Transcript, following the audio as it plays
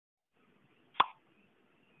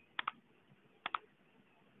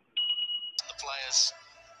players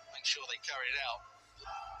make sure they carry it out.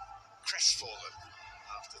 Crestfallen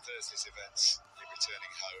after Thursday's events,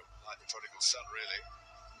 returning home like the prodigal son, really.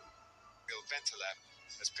 Bill Bentaleb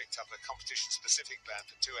has picked up a competition-specific ban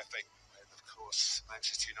for 2FA. And of course,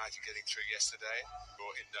 Manchester United getting through yesterday,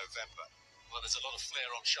 or in November. Well, there's a lot of flair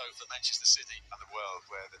on show for Manchester City. And the world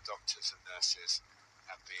where the doctors and nurses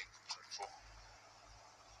have been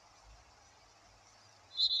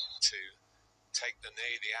to take the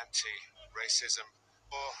knee, the anti-racism,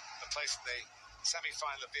 or a place in the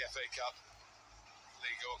semi-final of the FA Cup,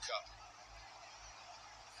 League or Cup.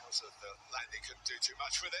 Because of the land, he couldn't do too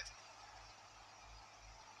much with it.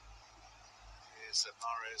 Here's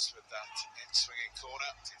Mahrez with that in-swinging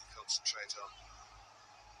corner to concentrate on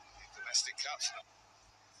the domestic cups. It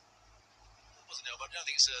was an elbow. I don't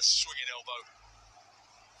think it's a swinging elbow.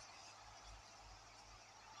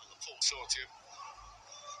 On the full Sorted.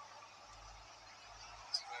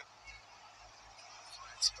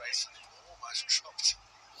 Space and almost dropped.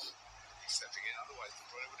 He's stepping in, otherwise De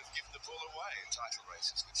Bruyne would have given the ball away. Title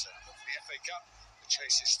race is concerned. But for the FA Cup, the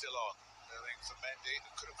chase is still on. Sterling for Mendy,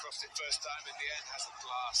 who could have crossed it first time, in the end has a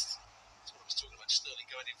blast. That's what I was talking about, Sterling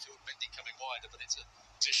going infield, Mendy coming wider, but it's a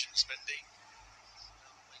positions. Mendy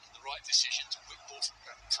making the right decision to quick ball.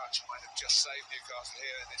 That touch might have just saved Newcastle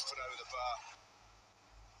here, and it's put over the bar.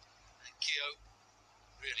 And Keogh,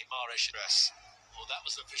 really Mahrez. Yes. Well, that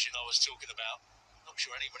was the vision I was talking about. Not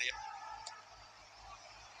sure anybody.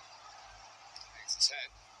 Makes his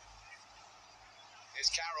head.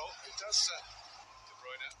 Here's Carroll, who does De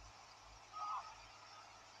Bruyne.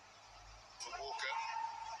 For Walker.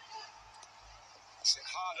 It's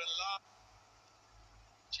hard and low.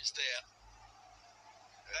 Just there.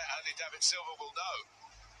 Only David Silva will know.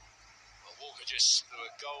 Well, Walker just. There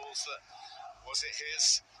were goals that. Was it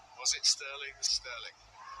his? Was it Sterling's? Sterling.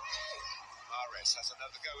 Mahrez has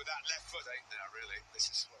another go with that left foot. Eight now, really.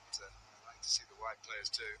 This is what I like to see the white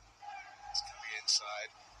players do. It's coming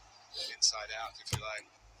inside out, if you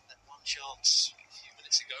like. That one chance a few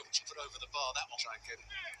minutes ago, which he put over the bar, that one. Try and get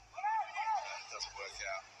it. That doesn't work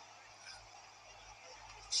out.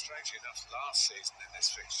 Strangely enough, last season in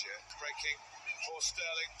this fixture, breaking for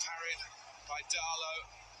Sterling, parried by Darlow.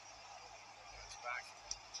 Goes back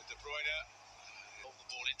to De Bruyne. Hold the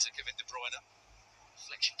ball in to Kevin De Bruyne.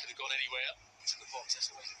 Deflection could have gone anywhere to the box. That's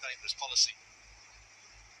always a dangerous policy.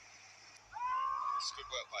 It's good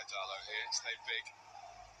work by Darlow here. Stayed big.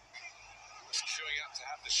 Was queuing up to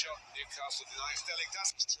have the shot. Newcastle denying. Sterling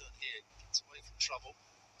does. His turn here. Gets away from trouble.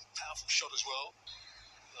 Powerful shot as well.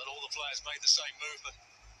 But all the players made the same movement.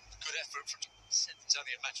 Good effort from. It's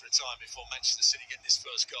only a matter of time before Manchester City get this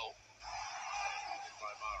first goal.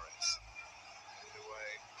 By Mahrez. Either way.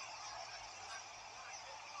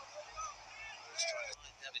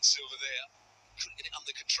 David Silva there, couldn't get it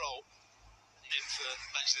under control. In for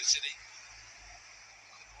Manchester City.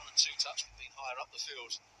 1 and 2 touch, being higher up the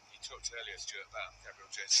field. You talked earlier, Stuart, about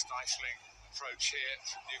Gabriel Jesus' stifling approach here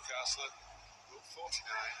from Newcastle. Rule 49,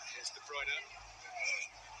 here's De Bruyne.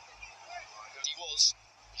 He was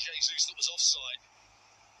Jesus that was offside.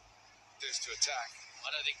 This to attack.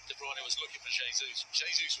 I don't think De Bruyne was looking for Jesus.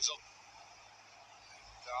 Jesus was off.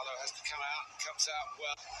 Darlow has to come out, comes out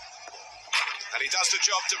well. And he does the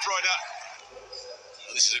job, De Bruyne.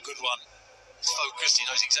 Oh, this is a good one. He's focused, he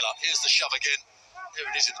knows exactly. Here's the shove again. There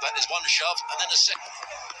it is in the back. There's one shove and then a second.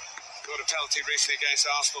 Got a penalty recently against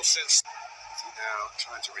Arsenal since. Now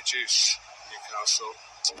trying to reduce Newcastle.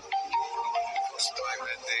 Crossed by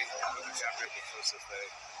Mendy with the camera because of the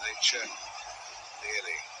nature.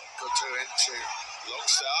 Nearly got to into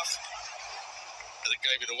Longstaff. That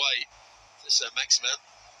gave it away to Sir Maximin.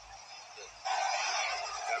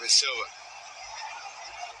 David Silva.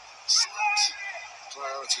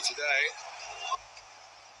 Priority today.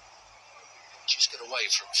 Just got away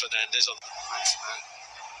from Fernandes on Maximin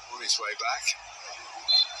on his way back.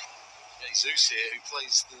 Jesus here, who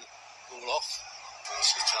plays the ball off.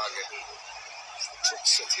 That's the target. Took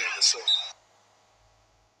City in the sort.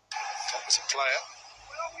 Top as a player.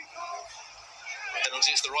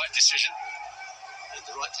 Penalty is the right decision. And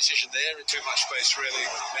the right decision there. Too much space, really.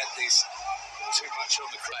 Mendy's too much on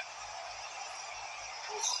the crack.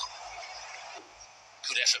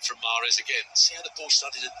 Good effort from Mahrez again. See how the ball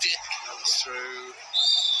started to dip. Comes through.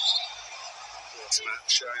 Matt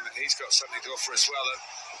showing that he's got something to offer as well. And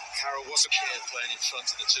Carroll wasn't playing in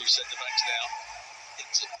front of the two centre-backs now.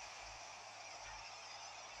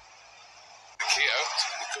 Keogh,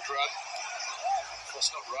 a good run. Of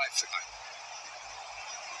course, not right for that.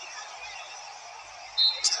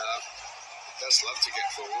 He does love to get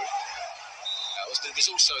forward. There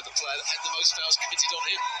was also the player that had the most fouls committed on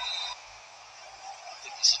him. I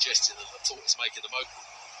think suggesting that the thought is making the most.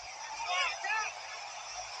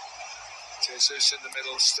 Jesus in the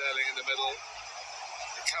middle, Sterling in the middle.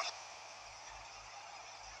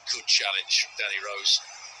 Good challenge from Danny Rose.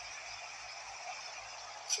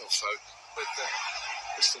 Phil Foden with the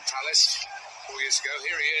Crystal Palace 4 years ago.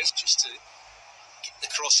 Here he is, Just to get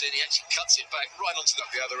the cross in, he actually cuts it back right onto the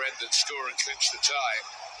other end and score and clinch the tie.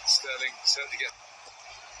 Sterling certainly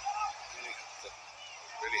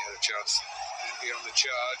really had a chance to be on the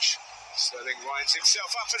charge. Sterling winds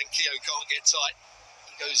himself up and Keogh can't get tight.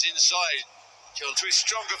 He goes inside. John to his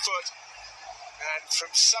stronger foot, and from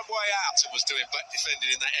some way out was doing back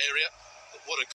defending in that area. But what a